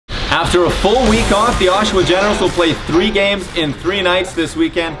After a full week off, the Oshawa Generals will play 3 games in 3 nights this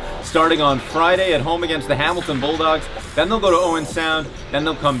weekend, starting on Friday at home against the Hamilton Bulldogs. Then they'll go to Owen Sound. Then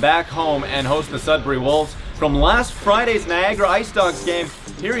they'll come back home and host the Sudbury Wolves. From last Friday's Niagara Ice Dogs game,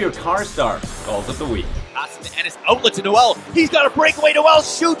 here are your CARSTAR calls of the week. Passing to Ennis, outlet to Noel. He's got a breakaway. Noel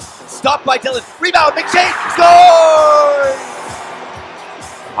shoots. Stopped by Dylan. Rebound. McShane scores!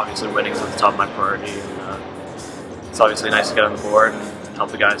 Obviously, winning is at the top of my priority. And, it's obviously nice to get on the board and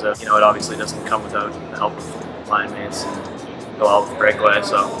help the guys out. You know, it obviously doesn't come without the help of line mates and go out with the breakaway.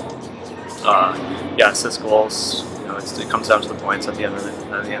 So, yeah, assist goals. You know, it comes down to the points at the end of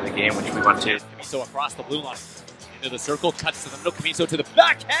the game, which we want to. Camiso across the blue line. Into the circle, cuts to the middle. Camiso to the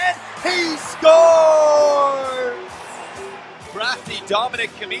backhand. He scores! Crafty Dominic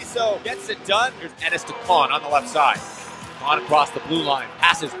Camiso gets it done. Here's Ennis to Con on the left side. Con across the blue line.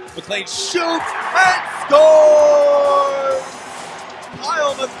 Passes. McLean shoots and scores!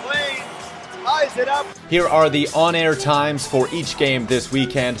 Kyle McLean ties it up. Here are the on-air times for each game this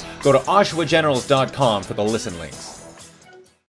weekend. Go to oshawagenerals.com for the listen links.